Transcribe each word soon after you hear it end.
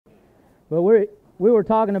But we were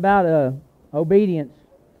talking about obedience,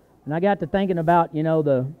 and I got to thinking about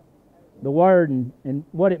the word and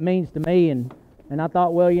what it means to me, and I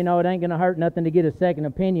thought, well, it ain't gonna hurt nothing to get a second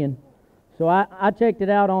opinion. So I checked it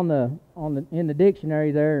out in the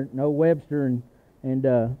dictionary there, no Webster, and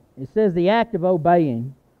it says the act of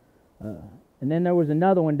obeying. And then there was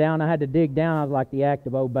another one down. I had to dig down. I was like, the act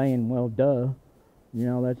of obeying. Well, duh.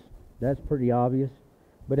 That's pretty obvious.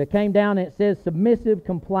 But it came down and it says submissive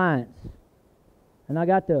compliance. And I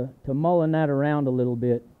got to mulling that around a little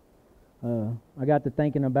bit. I got to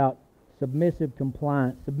thinking about submissive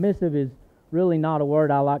compliance. Submissive is really not a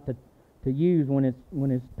word I like to use when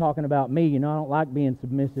it's talking about me. I don't like being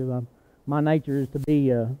submissive. My nature is to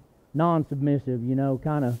be non-submissive,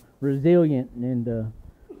 kind of resilient and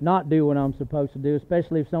not do what I'm supposed to do,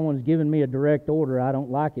 especially if someone's giving me a direct order. I don't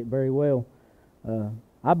like it very well.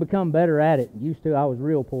 I've become better at it. Used to, I was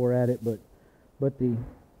real poor at it, but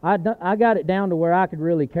I got it down to where I could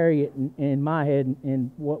really carry it in my head and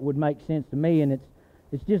what would make sense to me, and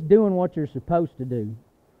it's just doing what you're supposed to do.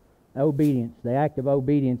 Obedience, the act of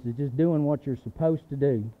obedience is just doing what you're supposed to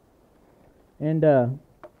do. And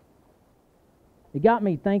it got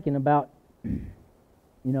me thinking about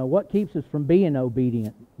what keeps us from being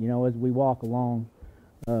obedient, as we walk along.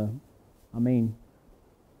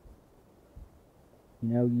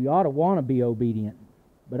 You ought to want to be obedient,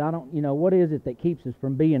 but I don't, what is it that keeps us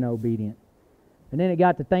from being obedient? And then it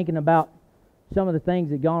got to thinking about some of the things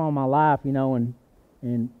that gone on in my life,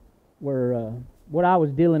 and where what I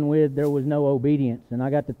was dealing with, there was no obedience. And I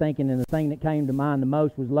got to thinking, and the thing that came to mind the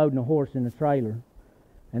most was loading a horse in a trailer.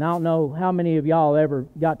 And I don't know how many of y'all ever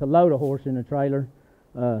got to load a horse in a trailer.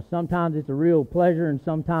 Sometimes it's a real pleasure, and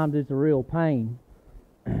sometimes it's a real pain.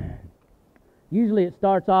 Usually it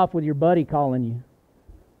starts off with your buddy calling you.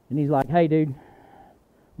 And he's like, hey, dude,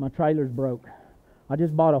 my trailer's broke. I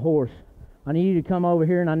just bought a horse. I need you to come over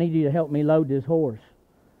here, and I need you to help me load this horse.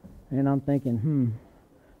 And I'm thinking,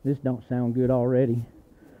 this don't sound good already.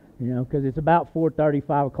 Because it's about 4:30,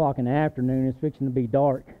 5 o'clock in the afternoon. It's fixing to be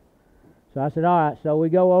dark. So I said, all right. So we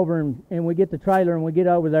go over, and we get the trailer, and we get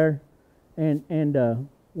over there. And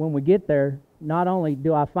when we get there, not only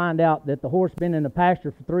do I find out that the horse been in the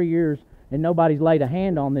pasture for 3 years, and nobody's laid a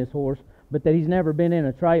hand on this horse, but that he's never been in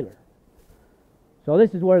a trailer. So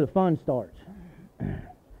this is where the fun starts.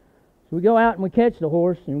 So we go out and we catch the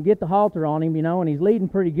horse and we get the halter on him, and he's leading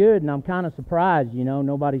pretty good, and I'm kind of surprised,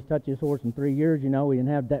 nobody's touched this horse in 3 years, we didn't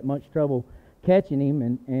have that much trouble catching him,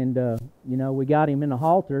 and we got him in the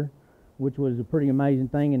halter, which was a pretty amazing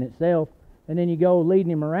thing in itself. And then you go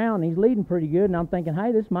leading him around, and he's leading pretty good, and I'm thinking,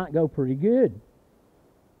 hey, this might go pretty good.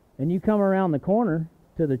 And you come around the corner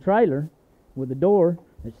to the trailer with the door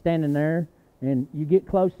that's standing there, and you get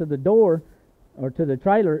close to the door or to the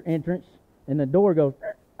trailer entrance, and the door goes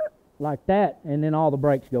like that, and then all the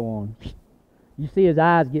brakes go on. You see his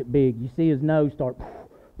eyes get big. You see his nose start.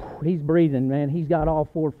 He's breathing, man. He's got all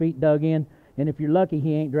 4 feet dug in, and if you're lucky,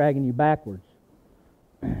 he ain't dragging you backwards.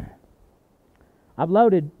 I've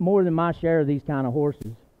loaded more than my share of these kind of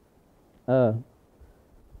horses.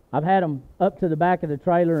 I've had them up to the back of the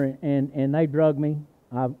trailer, and they drug me.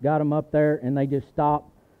 I've got them up there, and they just stop.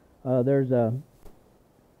 There's a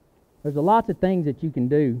lots of things that you can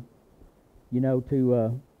do,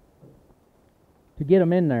 to get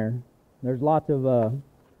them in there. There's lots of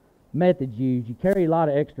methods used. You carry a lot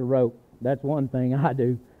of extra rope. That's one thing I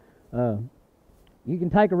do. You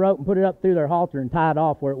can take a rope and put it up through their halter and tie it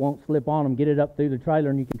off where it won't slip on them, get it up through the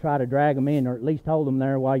trailer, and you can try to drag them in, or at least hold them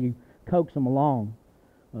there while you coax them along.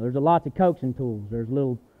 There's a lots of coaxing tools. There's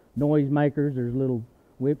little noise makers. There's little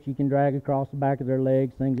whips you can drag across the back of their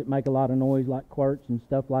legs, things that make a lot of noise like quirts and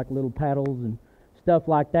stuff like little paddles and stuff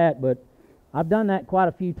like that. But I've done that quite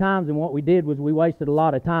a few times, and what we did was we wasted a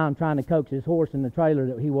lot of time trying to coax his horse in the trailer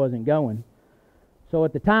that he wasn't going. So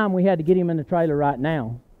at the time, we had to get him in the trailer right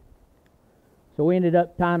now. So we ended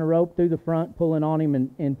up tying a rope through the front, pulling on him,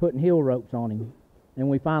 and putting heel ropes on him. And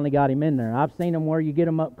we finally got him in there. I've seen them where you get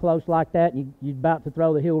them up close like that, and you're about to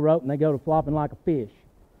throw the heel rope, and they go to flopping like a fish.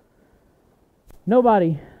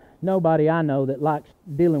 Nobody I know that likes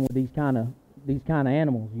dealing with these kind of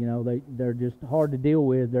animals. They're just hard to deal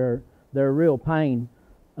with. They're a real pain.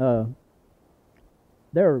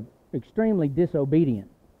 They're extremely disobedient.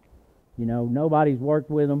 Nobody's worked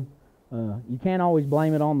with them. You can't always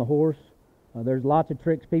blame it on the horse. There's lots of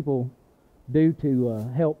tricks people do to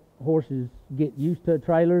help horses get used to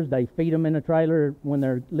trailers. They feed them in a trailer when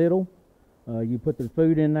they're little. You put their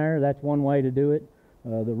food in there. That's one way to do it.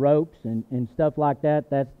 The ropes and stuff like that.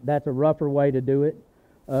 That's a rougher way to do it.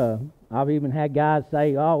 I've even had guys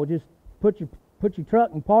say, "Oh, well, just put your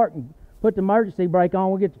truck in park and put the emergency brake on,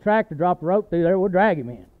 we'll get the tractor, drop the rope through there, we'll drag him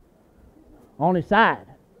in. On his side.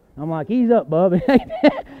 I'm like, ease up, bub. It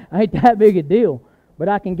ain't that big a deal. But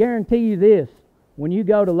I can guarantee you this. When you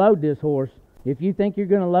go to load this horse, if you think you're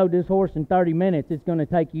going to load this horse in 30 minutes, it's going to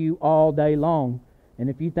take you all day long. And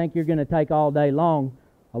if you think you're going to take all day long,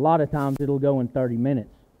 a lot of times it'll go in 30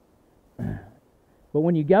 minutes. But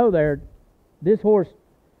when you go there, this horse,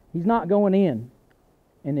 he's not going in.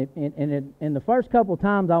 And the first couple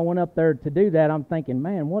times I went up there to do that, I'm thinking,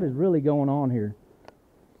 man, what is really going on here?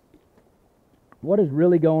 What is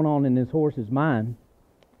really going on in this horse's mind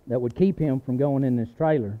that would keep him from going in this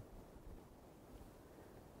trailer?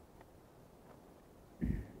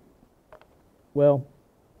 Well,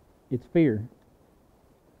 it's fear.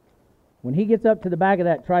 When he gets up to the back of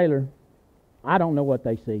that trailer, I don't know what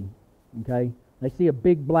they see, okay? They see a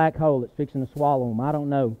big black hole that's fixing to swallow them. I don't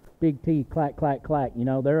know. Big teeth, clack, clack, clack. You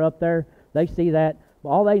know, they're up there. They see that. But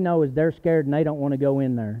all they know is they're scared and they don't want to go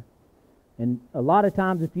in there. And a lot of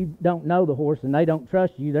times if you don't know the horse and they don't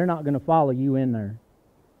trust you, they're not going to follow you in there.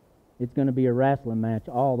 It's going to be a wrestling match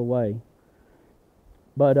all the way.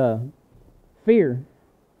 But fear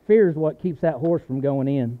is what keeps that horse from going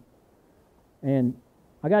in. And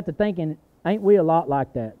I got to thinking, ain't we a lot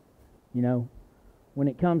like that? You know, when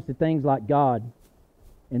it comes to things like God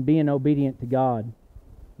and being obedient to God.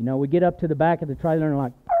 You know, we get up to the back of the trailer and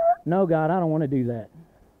like, no, God, I don't want to do that.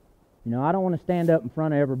 You know, I don't want to stand up in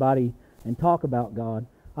front of everybody and talk about God.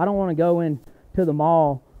 I don't want to go into the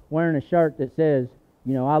mall wearing a shirt that says,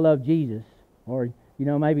 you know, I love Jesus. Or, you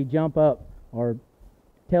know, maybe jump up or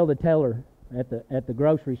tell the teller at the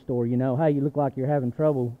grocery store, you know, hey, you look like you're having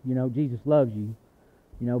trouble. You know, Jesus loves you.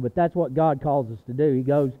 You know, but that's what God calls us to do.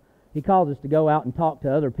 He calls us to go out and talk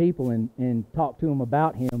to other people and talk to them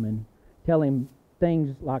about Him and tell Him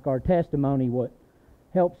things like our testimony, what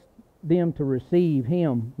helps them to receive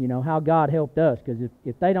Him, you know, how God helped us. Because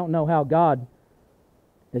if they don't know how God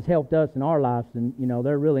has helped us in our lives, then, you know,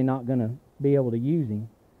 they're really not going to be able to use Him.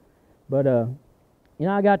 But, you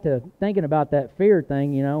know, I got to thinking about that fear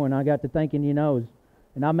thing, you know, and I got to thinking, you know,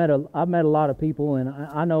 and I've met a lot of people, and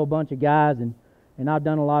I know a bunch of guys, and I've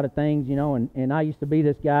done a lot of things, you know, and I used to be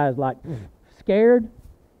this guy is like, scared?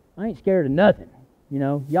 I ain't scared of nothing. You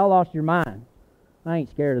know, y'all lost your mind. I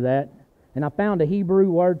ain't scared of that. And I found a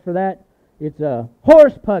Hebrew word for that. It's a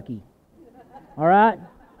horse pucky. All right?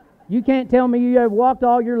 You can't tell me you have walked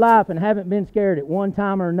all your life and haven't been scared at one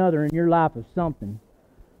time or another in your life of something.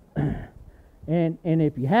 And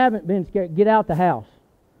if you haven't been scared, get out the house.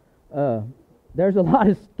 There's a lot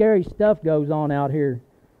of scary stuff goes on out here.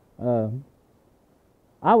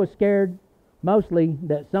 I was scared mostly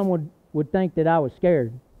that someone would think that I was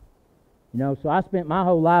scared. You know, so I spent my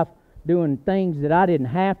whole life doing things that I didn't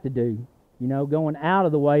have to do. You know, going out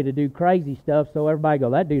of the way to do crazy stuff so everybody go,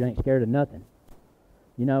 that dude ain't scared of nothing.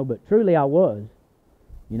 You know, but truly I was.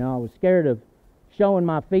 You know, I was scared of showing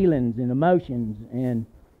my feelings and emotions, and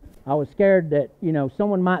I was scared that, you know,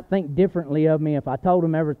 someone might think differently of me if I told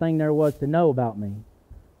them everything there was to know about me.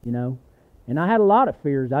 You know, and I had a lot of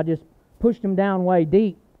fears. I just pushed them down way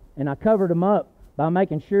deep, and I covered them up by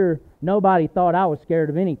making sure nobody thought I was scared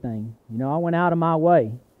of anything. You know, I went out of my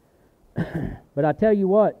way. But I tell you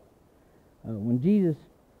what, when Jesus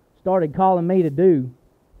started calling me to do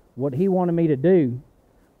what He wanted me to do,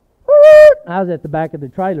 I was at the back of the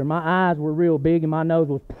trailer. My eyes were real big and my nose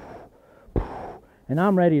was, and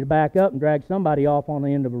I'm ready to back up and drag somebody off on the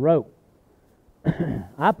end of a rope.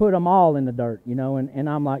 I put them all in the dirt, you know, and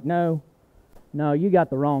I'm like, no, you got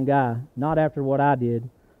the wrong guy. Not after what I did.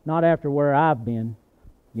 Not after where I've been.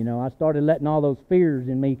 You know, I started letting all those fears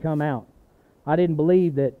in me come out. I didn't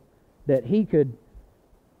believe that He could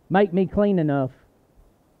make me clean enough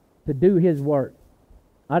to do His work.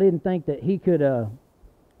 I didn't think that He could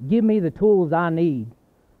give me the tools I need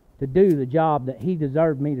to do the job that He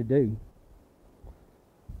deserved me to do.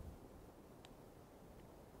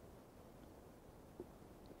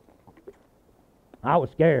 I was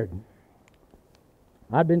scared.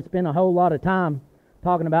 I'd been spending a whole lot of time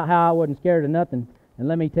talking about how I wasn't scared of nothing, and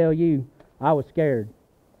let me tell you, I was scared.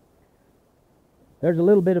 There's a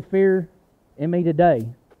little bit of fear in me today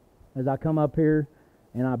as I come up here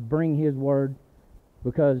and I bring His Word,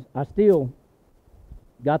 because I still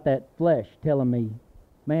got that flesh telling me,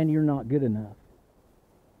 man, you're not good enough.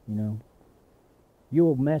 You know,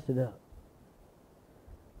 you'll mess it up.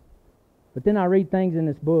 But then I read things in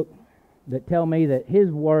this book that tell me that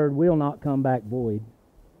His Word will not come back void,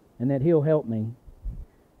 and that He'll help me,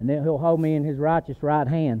 and that He'll hold me in His righteous right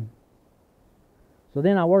hand. So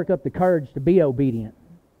then I work up the courage to be obedient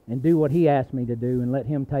and do what He asked me to do and let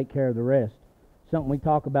Him take care of the rest. Something we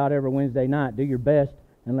talk about every Wednesday night. Do your best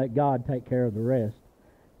and let God take care of the rest.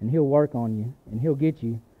 And He'll work on you, and He'll get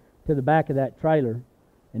you to the back of that trailer,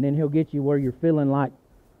 and then He'll get you where you're feeling like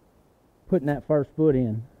putting that first foot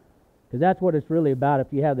in. Because that's what it's really about. If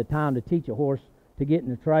you have the time to teach a horse to get in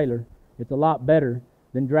the trailer, it's a lot better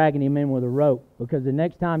than dragging him in with a rope. Because the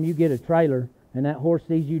next time you get a trailer and that horse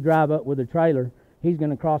sees you drive up with a trailer, he's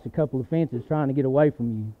going to cross a couple of fences trying to get away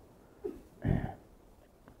from you.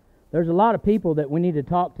 There's a lot of people that we need to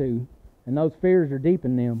talk to, and those fears are deep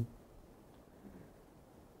in them.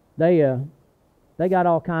 They got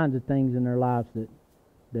all kinds of things in their lives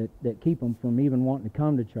that keep them from even wanting to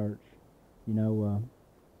come to church.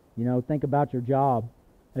 Think about your job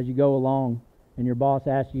as you go along, and your boss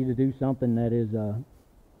asks you to do something that is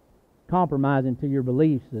compromising to your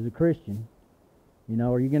beliefs as a Christian.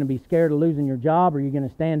 Are you going to be scared of losing your job, or are you going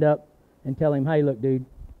to stand up and tell him, hey, look, dude,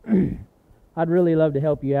 I'd really love to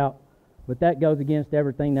help you out, but that goes against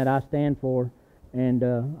everything that I stand for, and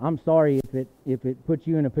I'm sorry if it puts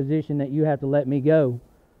you in a position that you have to let me go,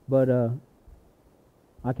 but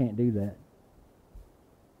I can't do that.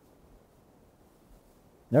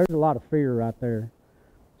 There's a lot of fear right there,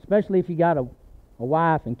 especially if you got a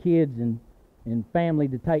wife and kids and family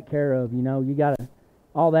to take care of. You got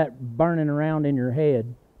all that burning around in your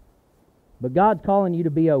head. But God's calling you to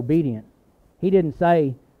be obedient. He didn't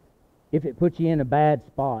say if it puts you in a bad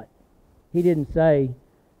spot. He didn't say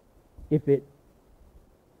if it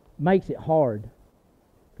makes it hard.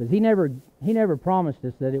 Because He never promised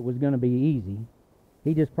us that it was going to be easy.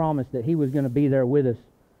 He just promised that He was going to be there with us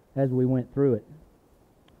as we went through it.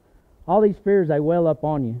 All these fears, they well up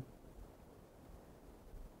on you.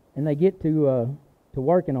 And they get to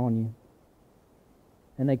working on you.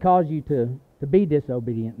 And they cause you to be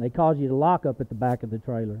disobedient. They cause you to lock up at the back of the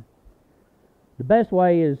trailer. The best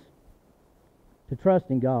way is to trust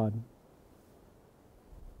in God.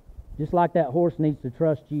 Just like that horse needs to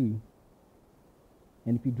trust you.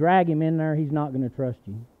 And if you drag him in there, he's not going to trust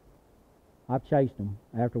you. I've chased them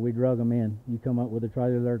after we drug them in. You come up with a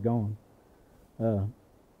trailer, they're gone.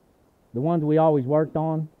 The ones we always worked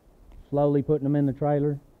on, slowly putting them in the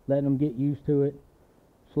trailer, letting them get used to it,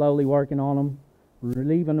 slowly working on them,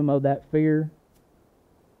 relieving them of that fear.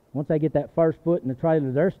 Once they get that first foot in the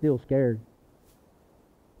trailer, they're still scared.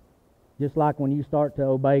 Just like when you start to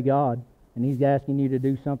obey God and He's asking you to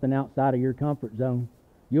do something outside of your comfort zone,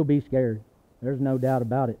 you'll be scared. There's no doubt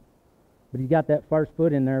about it. But He's got that first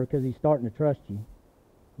foot in there because He's starting to trust you,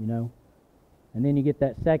 And then you get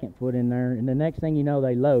that second foot in there, and the next thing you know,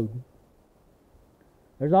 they load.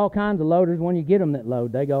 There's all kinds of loaders when you get them that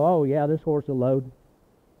load. They go, oh yeah, this horse will load.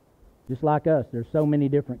 Just like us, there's so many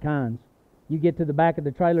different kinds. You get to the back of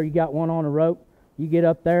the trailer, you got one on a rope, you get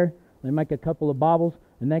up there, they make a couple of bobbles,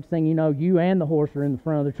 the next thing you know, you and the horse are in the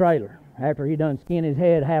front of the trailer after he done skinned his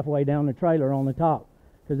head halfway down the trailer on the top,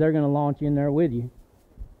 because they're going to launch in there with you.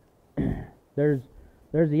 There's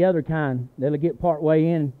the other kind that'll get part way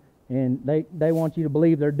in, and they want you to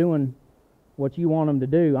believe they're doing what you want them to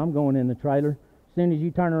do. I'm going in the trailer. As soon as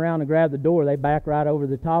you turn around and grab the door, they back right over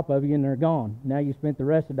the top of you and they're gone. Now you spent the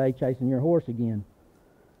rest of the day chasing your horse again.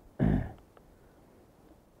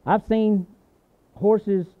 I've seen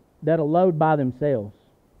horses that'll load by themselves.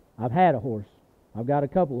 I've had a horse. I've got a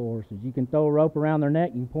couple of horses. You can throw a rope around their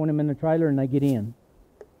neck, you can point them in the trailer, and they get in.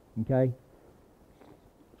 Okay?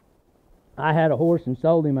 I had a horse and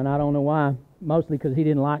sold him, and I don't know why. Mostly because he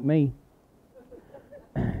didn't like me.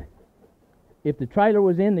 If the trailer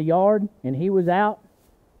was in the yard and he was out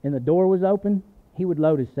and the door was open, he would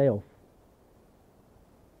load himself.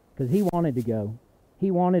 Because he wanted to go.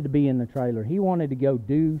 He wanted to be in the trailer. He wanted to go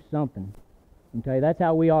do something. Okay, that's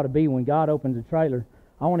how we ought to be when God opens a trailer.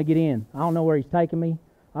 I want to get in. I don't know where He's taking me.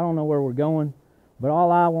 I don't know where we're going. But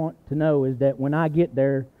all I want to know is that when I get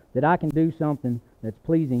there, that I can do something that's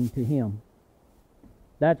pleasing to Him.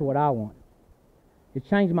 That's what I want. It's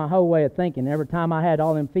changed my whole way of thinking. Every time I had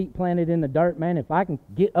all them feet planted in the dirt, man, if I can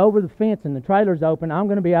get over the fence and the trailer's open, I'm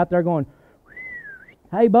going to be out there going,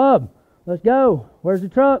 hey, bub, let's go. Where's the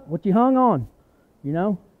truck? What you hung on?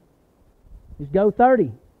 Just go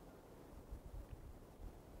 30.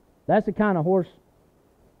 That's the kind of horse,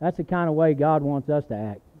 that's the kind of way God wants us to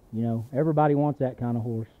act. Everybody wants that kind of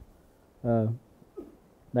horse.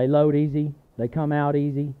 They load easy. They come out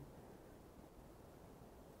easy.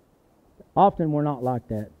 Often we're not like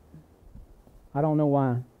that. I don't know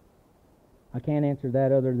why. I can't answer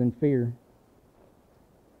that other than fear.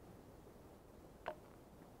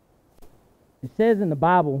 It says in the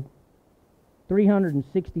Bible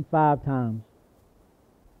 365 times,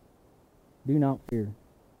 do not fear.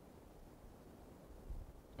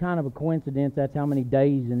 It's kind of a coincidence that's how many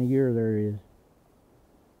days in a year there is.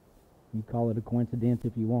 You call it a coincidence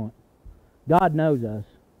if you want. God knows us,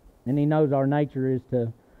 and He knows our nature is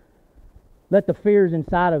to let the fears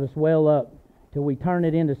inside of us well up till we turn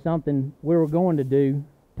it into something we were going to do,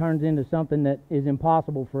 turns into something that is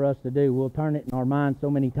impossible for us to do. We'll turn it in our mind so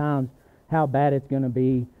many times how bad it's going to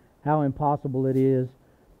be, how impossible it is,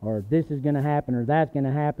 or this is going to happen, or that's going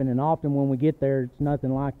to happen. And often when we get there, it's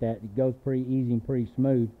nothing like that. It goes pretty easy and pretty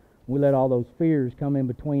smooth. We let all those fears come in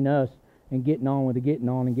between us and getting on with the getting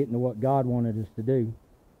on and getting to what God wanted us to do.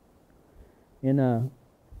 In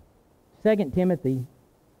 2 Timothy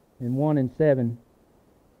in 1 and 7,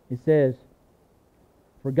 it says,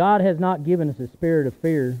 "For God has not given us a spirit of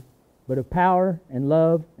fear, but of power and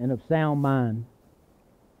love and of sound mind."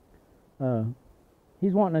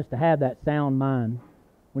 He's wanting us to have that sound mind.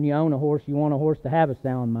 When you own a horse, you want a horse to have a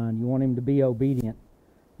sound mind. You want him to be obedient.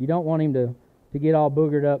 You don't want him to get all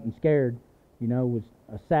boogered up and scared, with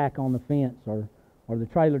a sack on the fence or the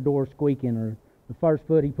trailer door squeaking or the first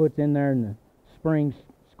foot he puts in there and the springs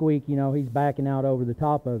squeak, he's backing out over the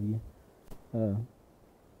top of you.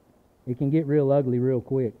 It can get real ugly real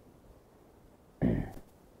quick.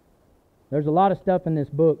 There's a lot of stuff in this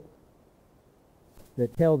book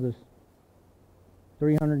that tells us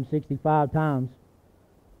 365 times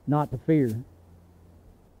not to fear.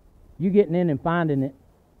 You getting in and finding it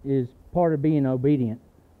is part of being obedient.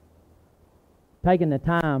 Taking the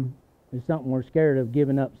time is something we're scared of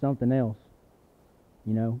giving up something else.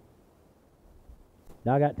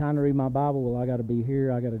 I got time to read my Bible? Well, I got to be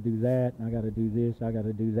here, I got to do that, I got to do this, I got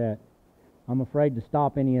to do that. I'm afraid to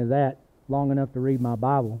stop any of that long enough to read my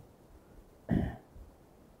Bible. And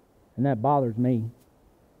that bothers me.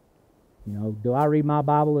 Do I read my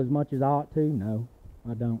Bible as much as I ought to? No,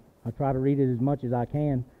 I don't. I try to read it as much as I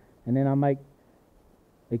can, and then I make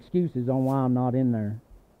excuses on why I'm not in there.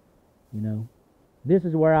 This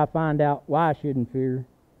is where I find out why I shouldn't fear,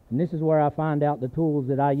 and this is where I find out the tools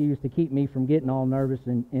that I use to keep me from getting all nervous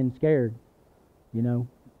and scared.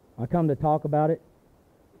 I come to talk about it,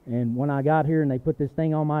 and when I got here and they put this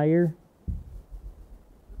thing on my ear,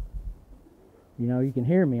 you can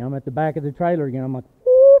hear me. I'm at the back of the trailer again. I'm like,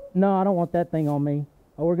 whoop, no, I don't want that thing on me.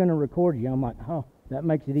 Oh, we're going to record you. I'm like, oh, that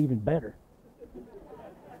makes it even better.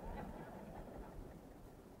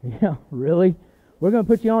 Yeah, really? We're going to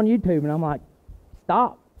put you on YouTube. And I'm like,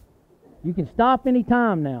 stop. You can stop any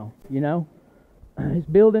time now, It's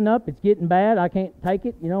building up. It's getting bad. I can't take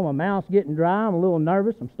it. My mouth's getting dry. I'm a little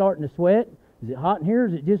nervous. I'm starting to sweat. Is it hot in here or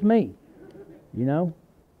is it just me?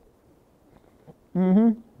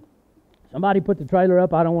 Somebody put the trailer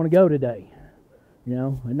up. I don't want to go today.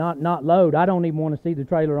 And not load. I don't even want to see the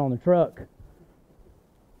trailer on the truck.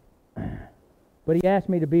 But He asked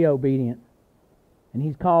me to be obedient. And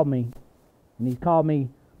He's called me. And He's called me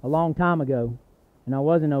a long time ago. And I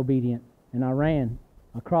wasn't obedient. And I ran.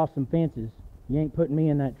 I crossed some fences. You ain't putting me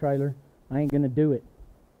in that trailer. I ain't going to do it.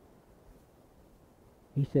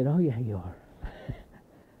 He said, oh yeah, you are.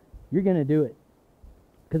 You're going to do it.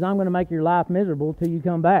 Because I'm going to make your life miserable till you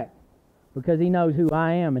come back. Because He knows who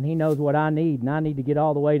I am and He knows what I need. And I need to get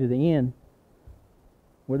all the way to the end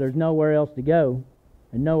where there's nowhere else to go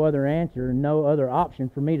and no other answer and no other option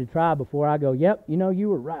for me to try before I go, yep, you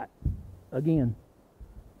were right again.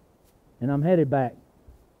 And I'm headed back.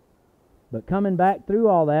 But coming back through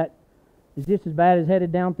all that is just as bad as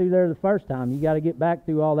headed down through there the first time. You got to get back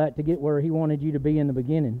through all that to get where He wanted you to be in the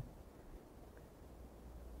beginning.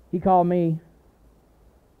 He called me,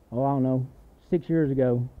 I don't know, 6 years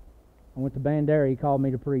ago. I went to Bandera. He called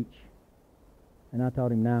me to preach. And I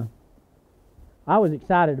told him no. I was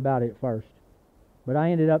excited about it at first, but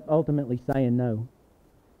I ended up ultimately saying no.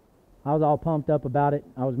 I was all pumped up about it.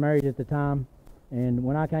 I was married at the time, and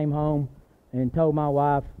when I came home and told my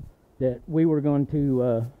wife that we were going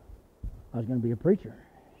to, I was going to be a preacher,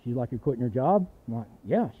 she's like, you're quitting your job? I'm like,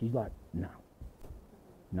 yeah. She's like, no,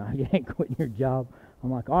 you ain't quitting your job.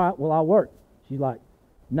 I'm like, all right, well, I'll work. She's like,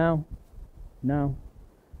 no, you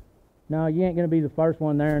ain't going to be the first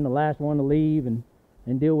one there and the last one to leave and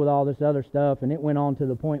deal with all this other stuff. And it went on to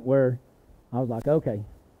the point where I was like, okay,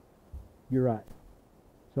 you're right.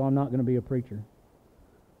 So I'm not going to be a preacher.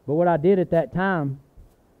 But what I did at that time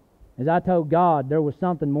is I told God there was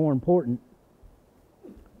something more important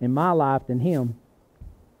in my life than Him.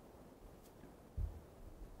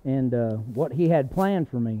 And what He had planned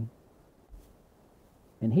for me.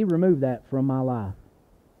 And He removed that from my life.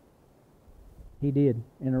 He did,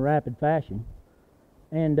 in a rapid fashion.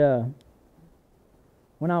 And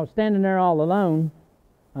when I was standing there all alone,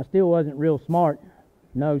 I still wasn't real smart.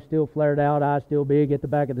 Nose still flared out, eyes still big at the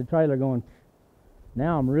back of the trailer going,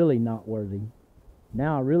 now I'm really not worthy.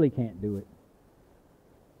 Now I really can't do it.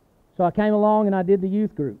 So I came along and I did the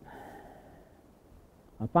youth group.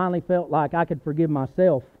 I finally felt like I could forgive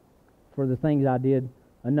myself for the things I did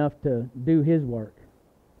enough to do His work.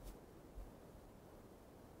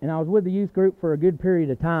 And I was with the youth group for a good period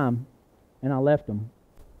of time, and I left them.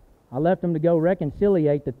 I left them to go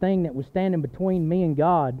reconciliate the thing that was standing between me and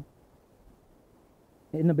God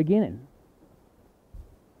in the beginning.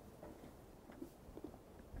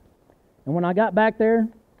 And when I got back there,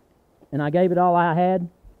 and I gave it all I had,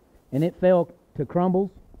 and it fell to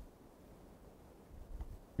crumbles,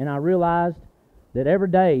 and I realized that every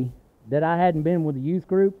day that I hadn't been with the youth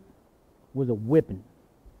group was a whipping.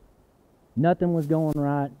 Nothing was going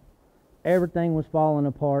right. Everything was falling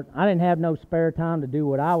apart. I didn't have no spare time to do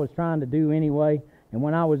what I was trying to do anyway, and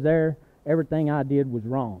when I was there, everything I did was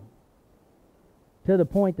wrong. To the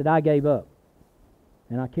point that I gave up,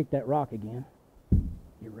 and I kicked that rock again.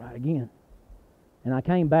 Get right again. And I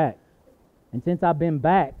came back. And since I've been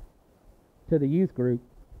back to the youth group,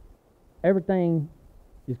 everything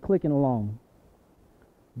is clicking along.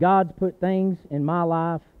 God's put things in my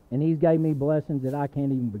life, and He's gave me blessings that I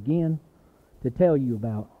can't even begin to tell you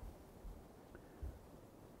about.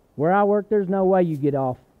 Where I work, there's no way you get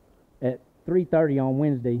off at 3:30 on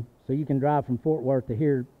Wednesday so you can drive from Fort Worth to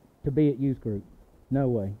here to be at youth group. No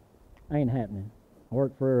way. Ain't happening. I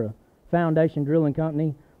work for a foundation drilling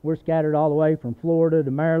company. We're scattered all the way from Florida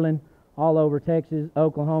to Maryland, all over Texas,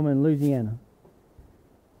 Oklahoma, and Louisiana.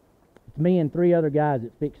 It's me and 3 other guys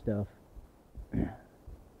that fix stuff.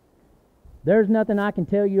 There's nothing I can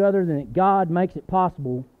tell you other than that God makes it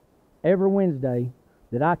possible every Wednesday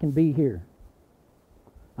that I can be here.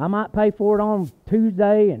 I might pay for it on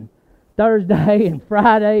Tuesday and Thursday and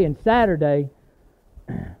Friday and Saturday.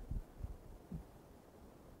 But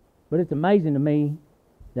it's amazing to me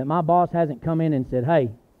that my boss hasn't come in and said, hey,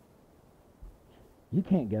 you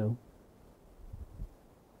can't go.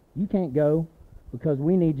 You can't go because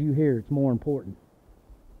we need you here. It's more important.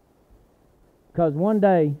 Because one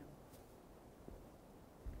day,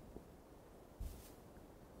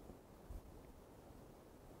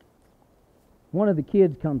 one of the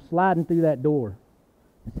kids comes sliding through that door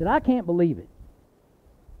and said, I can't believe it.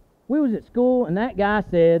 We was at school and that guy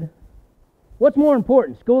said, what's more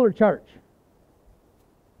important, school or church?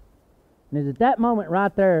 And it's at that moment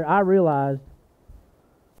right there I realized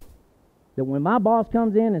that when my boss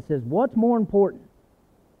comes in and says, what's more important,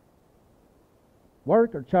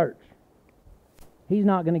 work or church? He's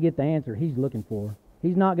not going to get the answer he's looking for.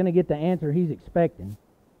 He's not going to get the answer he's expecting.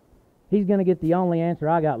 He's going to get the only answer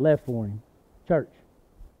I got left for him. Church.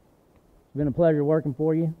 It's been a pleasure working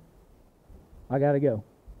for you. I got to go.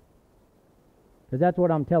 Because that's what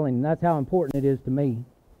I'm telling you. That's how important it is to me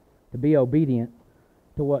to be obedient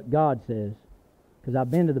to what God says. Because I've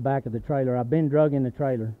been to the back of the trailer. I've been drug in the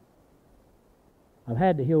trailer. I've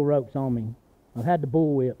had the heel ropes on me. I've had the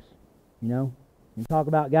bull whips. You know, you talk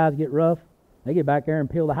about guys get rough. They get back there and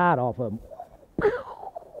peel the hide off of them.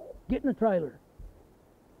 Get in the trailer.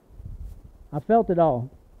 I felt it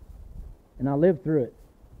all. And I lived through it.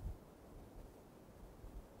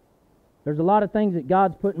 There's a lot of things that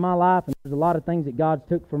God's put in my life, and there's a lot of things that God's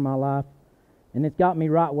took from my life, and it's got me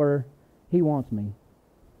right where He wants me.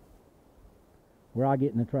 Where I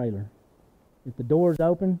get in the trailer. If the door's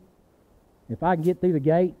open, if I can get through the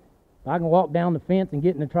gate, if I can walk down the fence and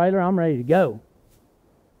get in the trailer, I'm ready to go.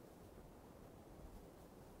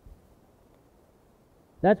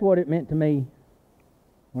 That's what it meant to me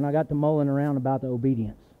when I got to mulling around about the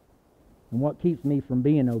obedience. And what keeps me from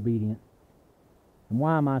being obedient. And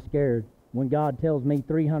why am I scared when God tells me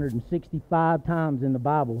 365 times in the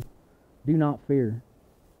Bible, do not fear?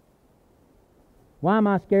 Why am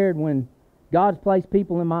I scared when God's placed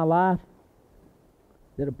people in my life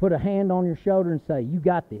that have put a hand on your shoulder and say, you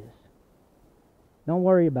got this. Don't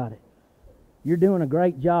worry about it. You're doing a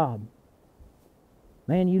great job.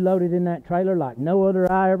 Man, you loaded in that trailer like no other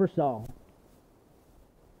I ever saw.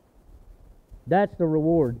 That's the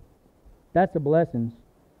reward. That's the blessings.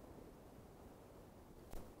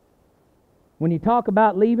 When you talk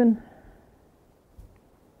about leaving,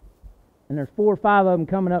 and there's 4 or 5 of them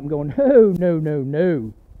coming up and going, no, no, no,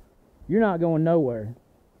 no. You're not going nowhere.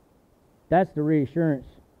 That's the reassurance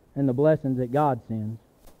and the blessings that God sends.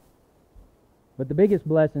 But the biggest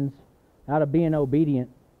blessings out of being obedient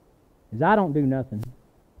is I don't do nothing.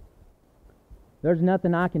 There's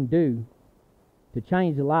nothing I can do to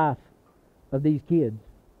change the life of these kids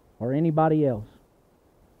or anybody else.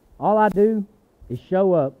 All I do is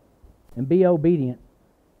show up and be obedient,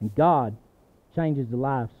 and God changes the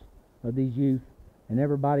lives of these youth and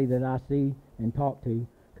everybody that I see and talk to.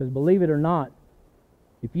 Because believe it or not,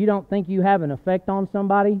 if you don't think you have an effect on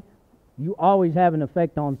somebody, You always have an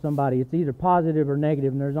effect on somebody. It's either positive or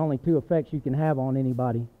negative, and there's only two effects you can have on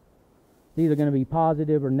anybody. It's either going to be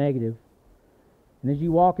positive or negative. And as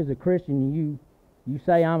you walk as a Christian, you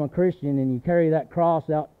say, I'm a Christian, and you carry that cross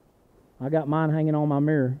out. I got mine hanging on my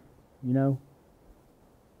mirror, you know.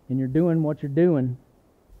 And you're doing what you're doing.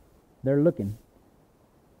 They're looking.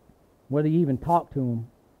 Whether you even talk to them,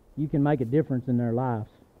 you can make a difference in their lives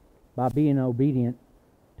by being obedient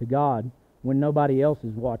to God when nobody else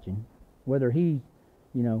is watching. Whether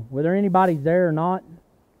whether anybody's there or not,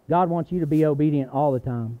 God wants you to be obedient all the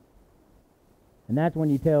time. And that's when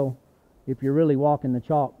you tell if you're really walking the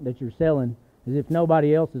chalk that you're selling, is if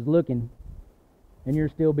nobody else is looking and you're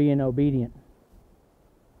still being obedient.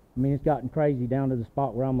 I mean, it's gotten crazy down to the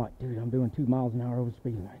spot where I'm like, dude, I'm doing 2 miles an hour over the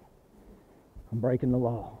speed limit. I'm breaking the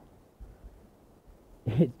law.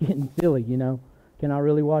 It's getting silly, you know. Can I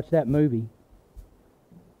really watch that movie?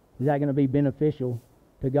 Is that going to be beneficial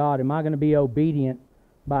to God? Am I going to be obedient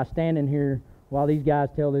by standing here while these guys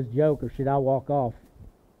tell this joke, or should I walk off?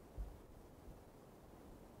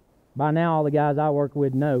 By now, all the guys I work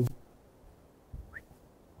with know.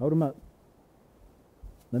 Hold them up.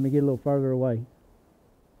 Let me get a little further away.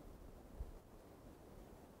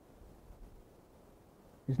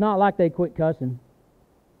 It's not like they quit cussing,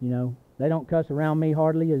 you know. They don't cuss around me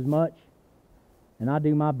hardly as much. And I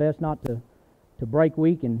do my best not to break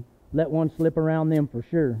weak and let one slip around them for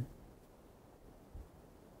sure.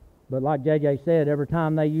 But like JJ said, every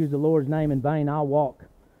time they use the Lord's name in vain, I'll walk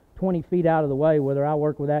 20 feet out of the way, whether I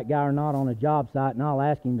work with that guy or not on a job site, and I'll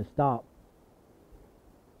ask him to stop.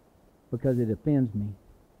 Because it offends me.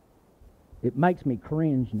 It makes me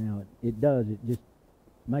cringe now. It does. It just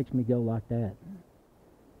makes me go like that.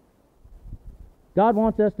 God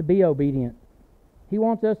wants us to be obedient. He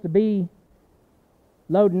wants us to be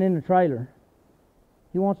loading in the trailer.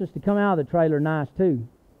 He wants us to come out of the trailer nice too.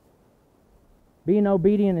 Being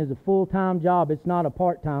obedient is a full-time job. It's not a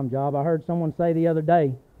part-time job. I heard someone say the other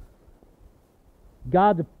day,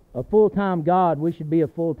 God's a full-time God. We should be a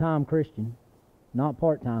full-time Christian, not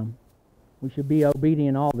part-time. We should be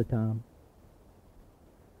obedient all the time.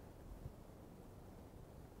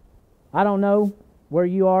 I don't know where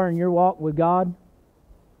you are in your walk with God.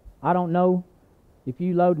 I don't know if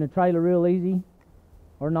you loading a trailer real easy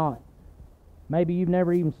or not. Maybe you've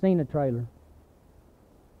never even seen a trailer.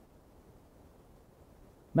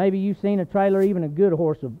 Maybe you've seen a trailer, even a good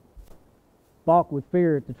horse will balk with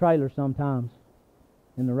fear at the trailer sometimes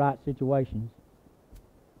in the right situations.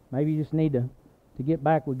 Maybe you just need to get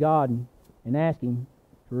back with God and ask Him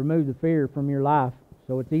to remove the fear from your life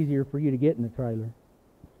so it's easier for you to get in the trailer.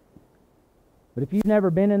 But if you've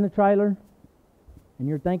never been in the trailer and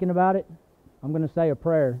you're thinking about it, I'm going to say a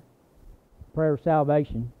prayer of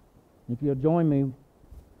salvation. If you'll join me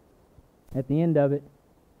at the end of it,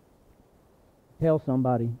 tell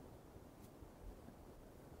somebody.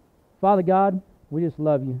 Father God, we just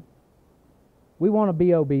love you. We want to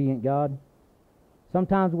be obedient, God.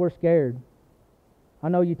 Sometimes we're scared. I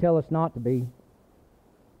know you tell us not to be.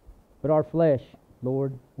 But our flesh,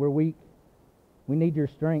 Lord, we're weak. We need your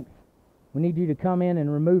strength. We need you to come in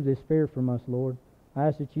and remove this fear from us, Lord. I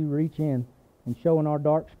ask that you reach in and show in our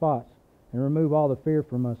dark spots and remove all the fear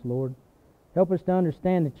from us, Lord. Help us to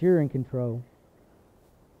understand that you're in control.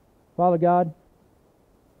 Father God,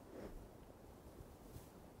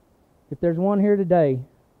 if there's one here today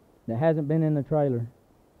that hasn't been in the trailer,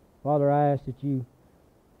 Father, I ask that you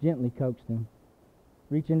gently coax them.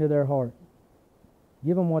 Reach into their heart.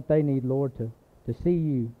 Give them what they need, Lord, to see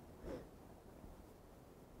you.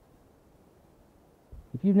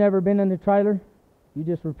 If you've never been in the trailer, you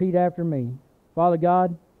just repeat after me. Father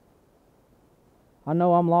God, I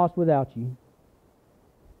know I'm lost without you.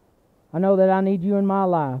 I know that I need you in my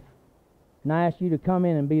life, and I ask you to come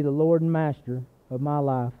in and be the Lord and Master of my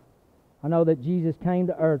life. I know that Jesus came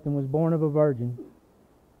to earth and was born of a virgin,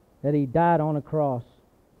 that He died on a cross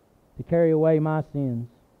to carry away my sins,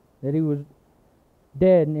 that He was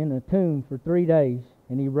dead and in a tomb for 3 days,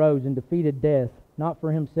 and He rose and defeated death, not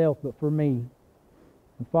for Himself but for me.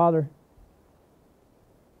 And Father,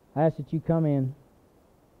 I ask that you come in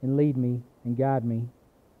and lead me and guide me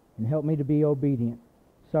and help me to be obedient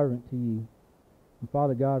servant to you. And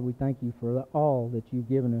Father God, we thank you for all that you've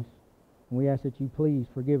given us. And we ask that you please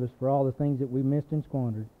forgive us for all the things that we missed and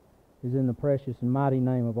squandered. It is in the precious and mighty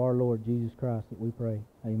name of our Lord Jesus Christ that we pray.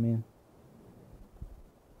 Amen.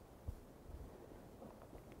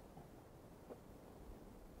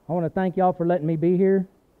 I want to thank y'all for letting me be here.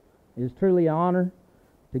 It is truly an honor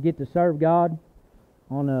to get to serve God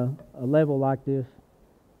on a level like this.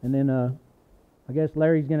 And then I guess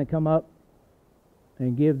Larry's going to come up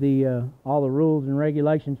and give the all the rules and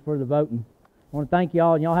regulations for the voting. I want to thank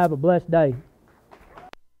y'all, and y'all have a blessed day.